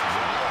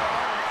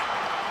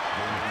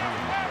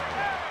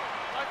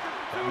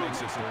 That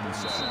makes it 3rd and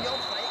 7.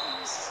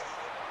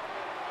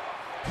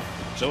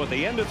 So at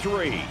the end of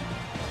 3,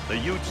 the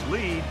Utes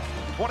lead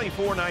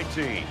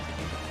 24-19.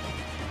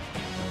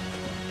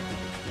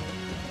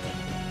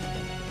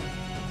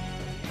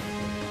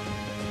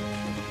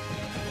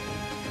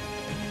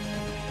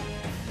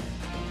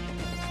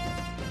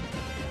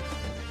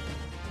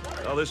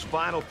 Well, this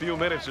final few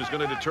minutes is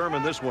going to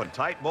determine this one.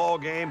 Tight ball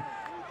game.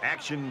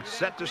 Action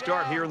set to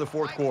start here in the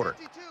fourth quarter.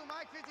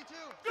 Mike 52.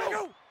 Go! Let's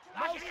go.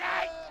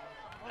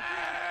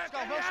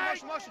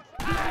 Motion.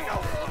 Got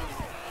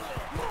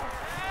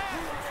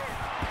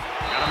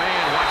a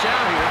man. Watch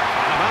out here.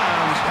 Out of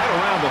bounds. Right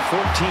around the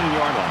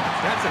 14-yard line.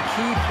 That's a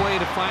key play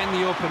to find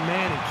the open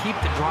man and keep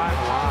the drive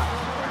alive.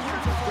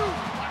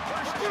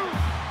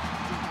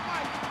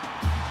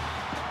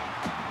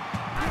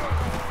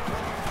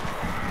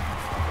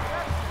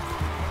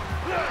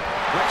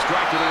 Quick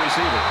strike to the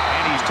receiver.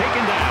 And he's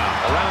taken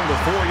down around the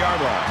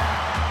 4-yard line.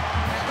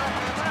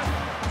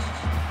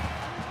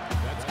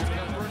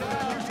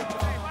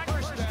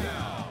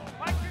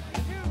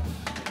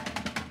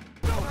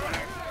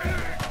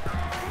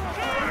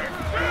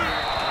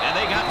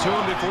 To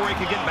him before he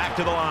could get back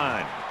to the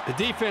line. The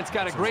defense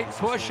got a great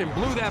push and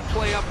blew that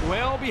play up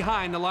well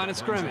behind the line of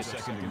scrimmage.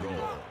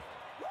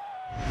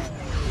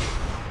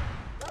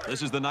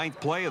 This is the 9th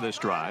play of this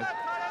drive.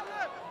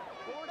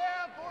 4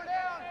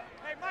 down.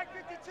 Hey, Mike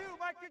 52.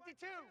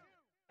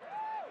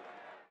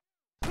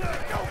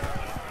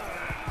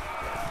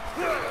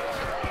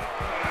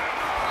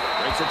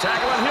 Breaks the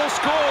tackle and he'll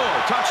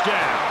score.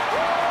 Touchdown.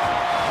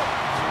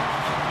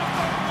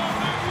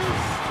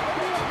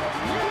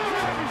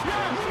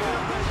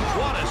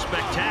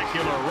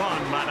 Spectacular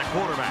run by the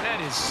quarterback. That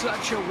is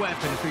such a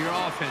weapon for your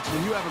offense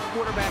when you have a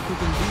quarterback who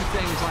can do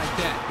things like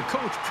that. The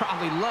coach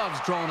probably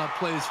loves drawing up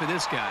plays for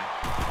this guy.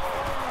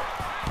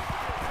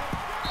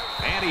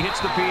 And he hits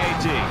the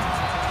PAT.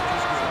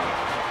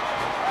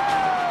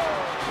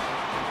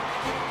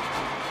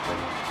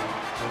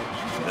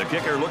 The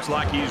kicker looks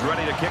like he's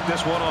ready to kick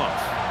this one off.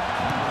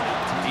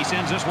 He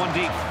sends this one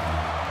deep.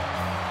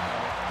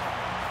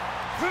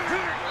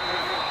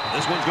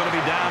 This one's going to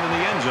be down in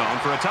the end zone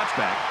for a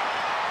touchback.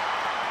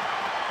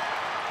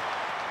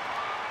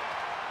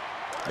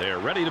 They're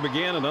ready to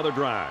begin another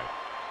drive.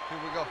 Here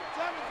we go.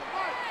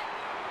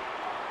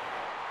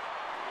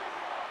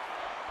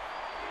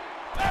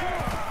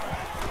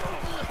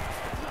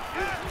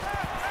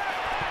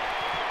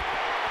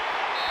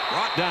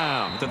 Brought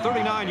down at the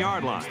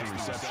 39-yard line.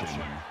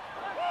 Reception.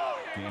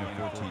 Gain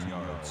of 14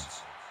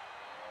 yards.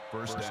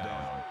 First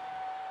down.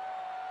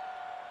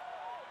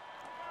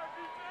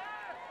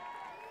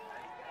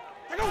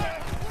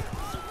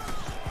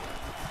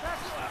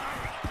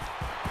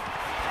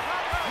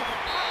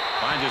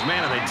 Finds his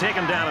man, and they take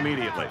him down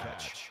immediately.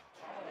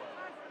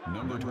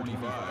 Number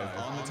 25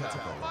 on the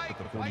tackle at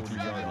the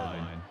 42-yard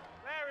line.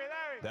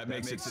 That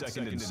makes it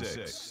 2nd and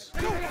 6.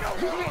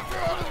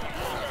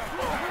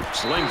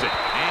 Slings it,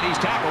 and he's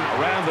tackled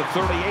around the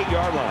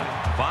 38-yard line.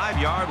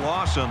 5-yard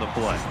loss on the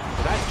play.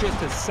 That's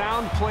just a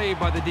sound play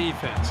by the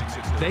defense.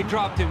 They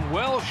dropped him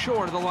well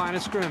short of the line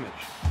of scrimmage.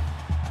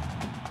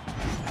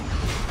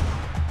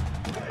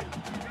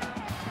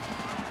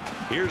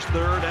 Here's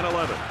 3rd and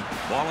 11.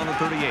 Ball on the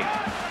 38.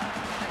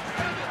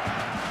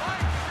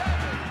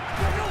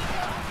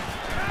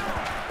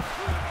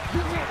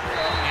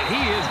 And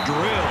he is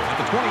drilled at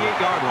the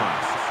 28-yard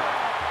line.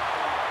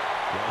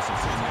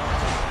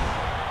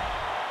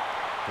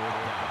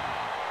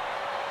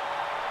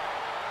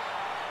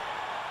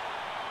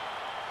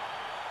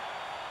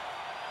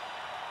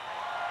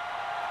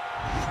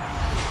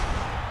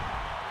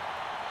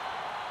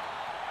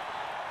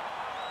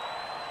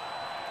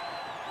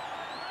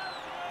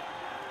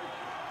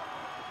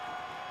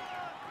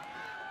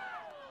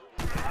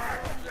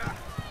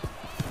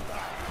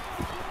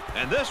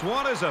 And this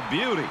one is a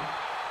beauty.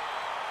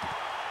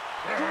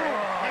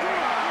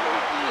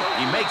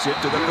 He makes it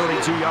to the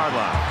 32-yard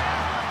line.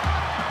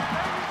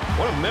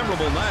 What a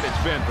memorable night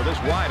it's been for this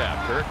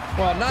wideout, Kirk.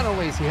 Well, not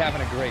only is he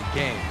having a great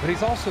game, but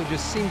he's also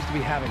just seems to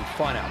be having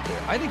fun out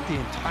there. I think the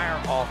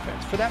entire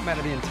offense, for that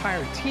matter, the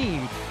entire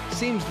team,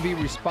 seems to be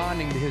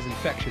responding to his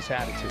infectious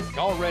attitude.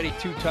 Already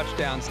 2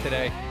 touchdowns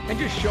today, and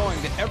just showing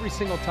that every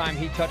single time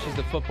he touches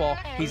the football,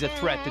 he's a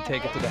threat to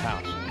take it to the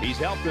house. He's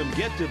helped them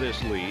get to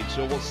this lead,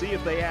 so we'll see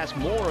if they ask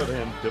more of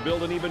him to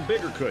build an even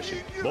bigger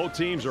cushion. Both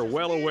teams are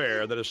well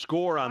aware that a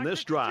score on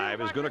this drive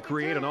is going to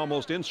create an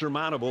almost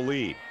insurmountable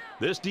lead.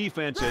 This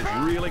defense has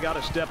really got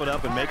to step it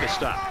up and make a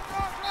stop.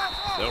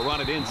 They'll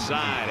run it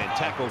inside and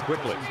tackle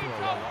quickly. No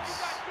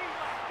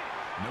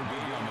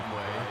biggie on the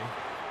play.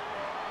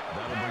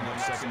 That'll bring up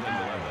 2nd and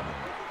 11.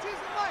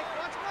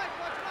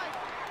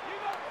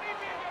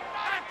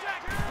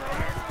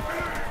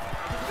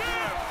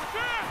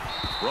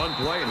 Run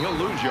play, and he'll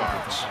lose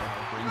yards.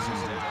 Brings him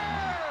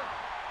down.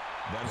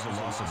 That is a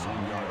loss of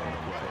 1 yard on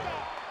the play.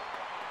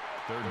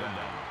 3rd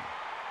down.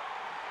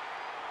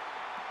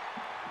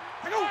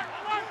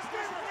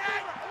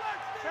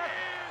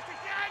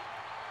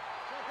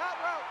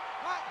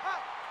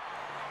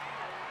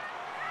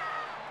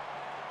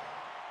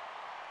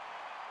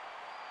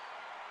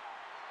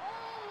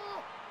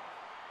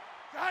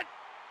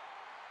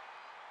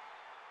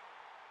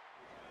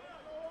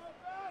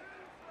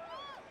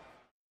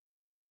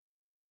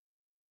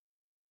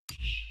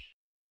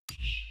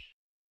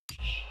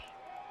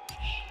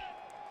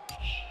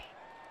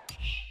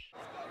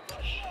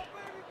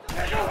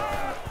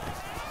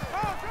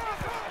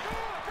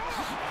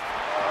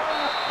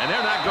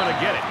 going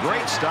to get it.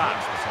 Great stop.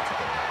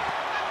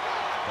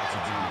 That's a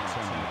gain of 10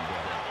 on the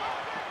play.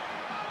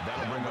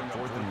 That'll bring up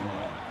 4th and 1.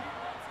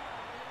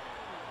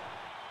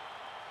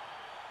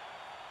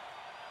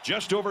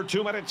 Just over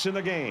 2 minutes in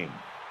the game.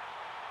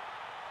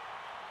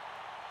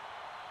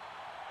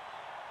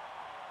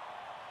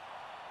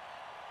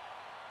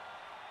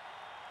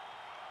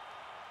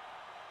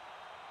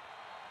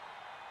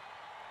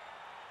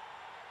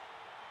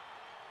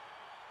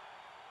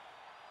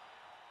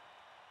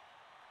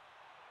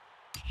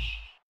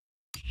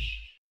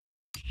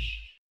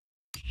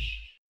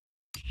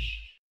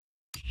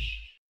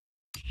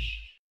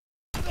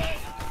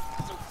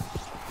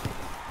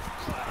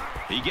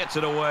 He gets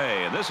it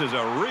away, and this is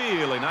a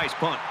really nice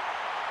punt.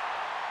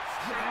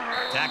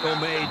 Tackle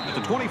made at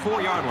the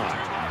 24-yard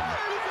line.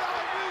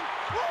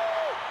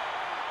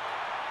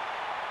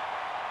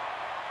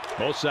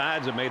 Both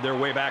sides have made their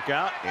way back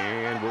out,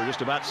 and we're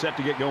just about set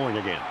to get going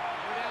again.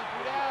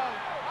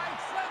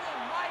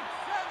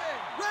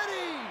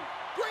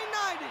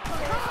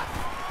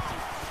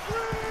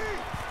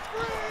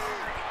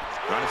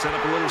 Trying to set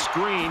up a little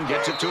screen,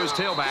 gets it to his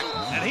tailback,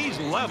 and he's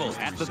level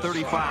at the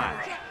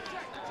 35.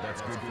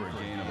 That's good for a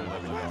gain of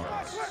 11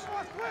 yards.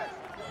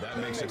 That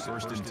makes it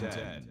 1st and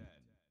 10.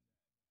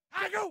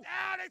 I go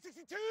down at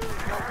 62.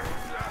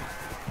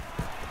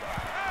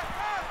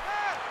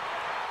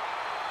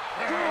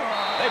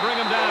 They bring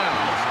him down.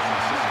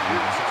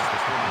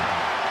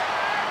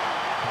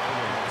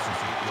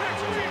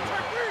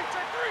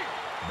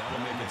 That'll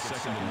make it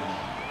 2nd and 1.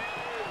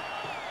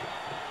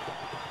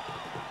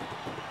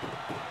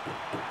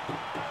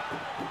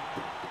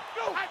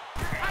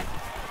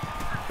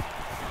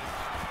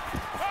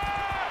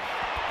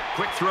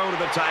 Quick throw to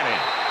the tight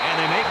end. And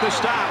they make the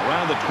stop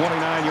around the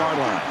 29-yard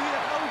line.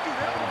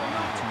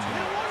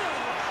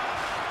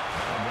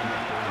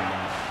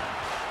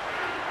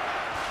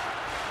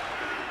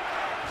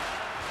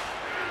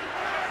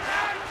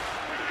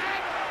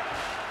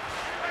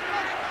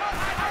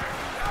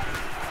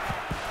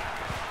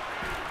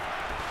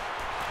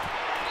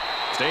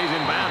 Stays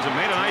in bounds and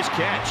made a nice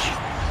catch.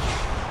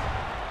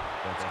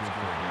 That's good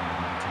for a gain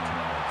of 19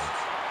 yards.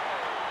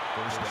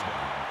 1st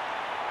down.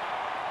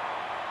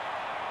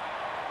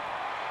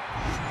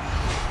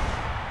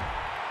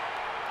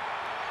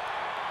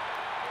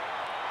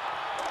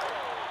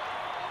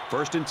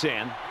 First and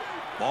 10.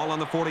 Ball on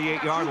the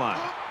 48-yard line.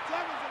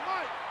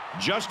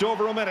 Just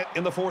over a minute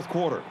in the 4th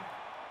quarter.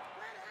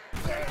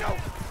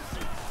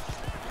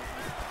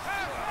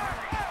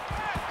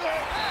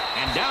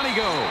 And down he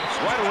goes,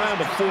 right around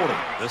the 40.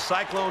 The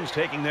Cyclones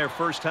taking their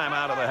first time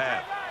out of the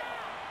half.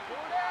 4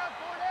 down.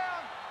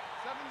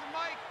 7's a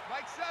Mike.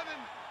 Mike 7.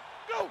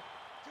 Go.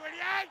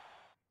 288.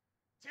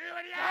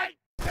 288.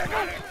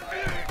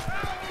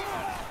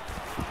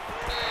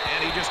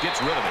 And he just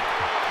gets rid of it.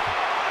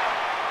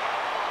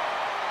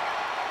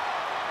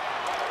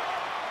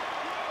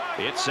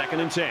 It's 2nd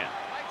and 10.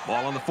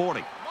 Ball on the 40.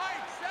 Mike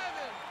 7.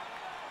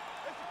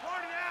 It's a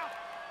party now.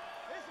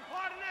 It's a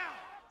party now.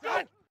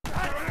 Go.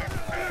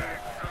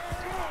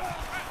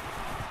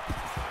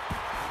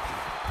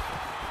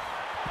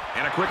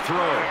 And a quick throw.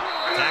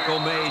 Tackle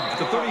made at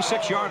the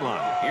 36-yard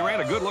line. He ran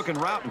a good-looking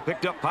route and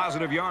picked up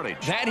positive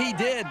yardage. That he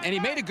did, and he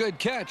made a good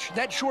catch.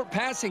 That short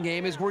passing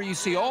game is where you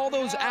see all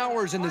those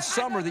hours in the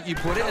summer that you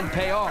put in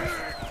pay off.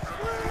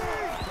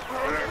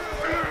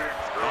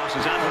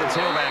 Tosses out to the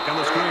tailback on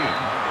the screen.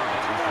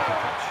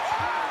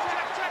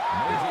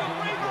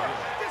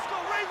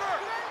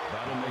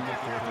 That'll make it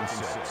 4th and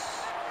 6.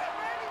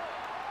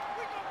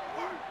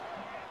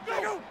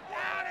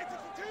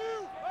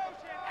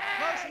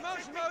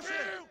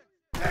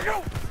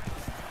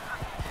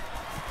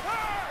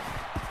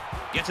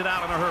 Gets it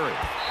out in a hurry.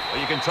 Well,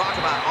 you can talk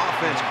about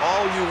offense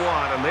all you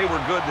want, and they were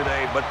good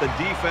today, but the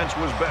defense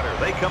was better.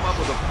 They come up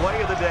with a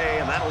play of the day,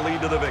 and that'll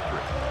lead to the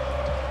victory.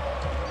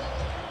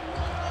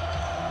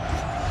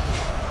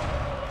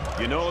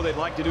 You know they'd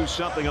like to do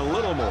something a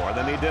little more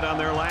than they did on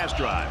their last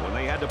drive when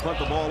they had to punt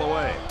the ball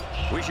away.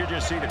 We should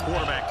just see the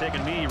quarterback take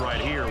a knee right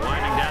here,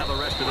 winding down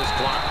the rest of this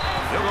clock.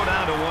 They'll go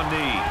down to one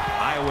knee.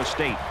 Iowa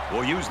State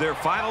will use their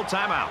final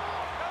timeout.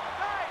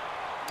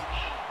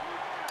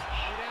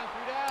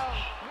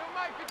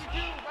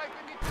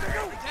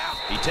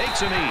 He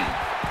takes a knee.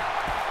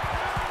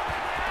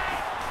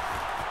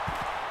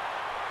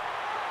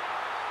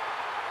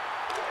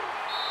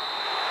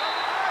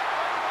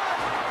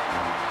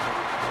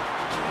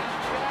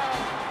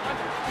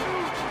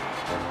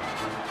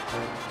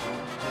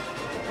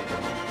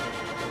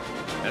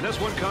 And this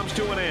one comes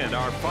to an end.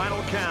 Our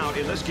final count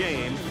in this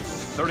game,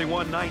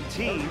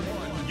 31-19,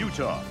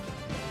 Utah.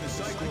 The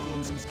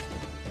Cyclones.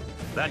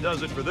 That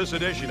does it for this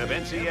edition of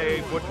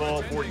NCAA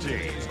Football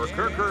 14. For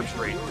Kirk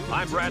Herbstreit,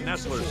 I'm Brad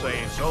Nessler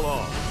saying so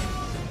long.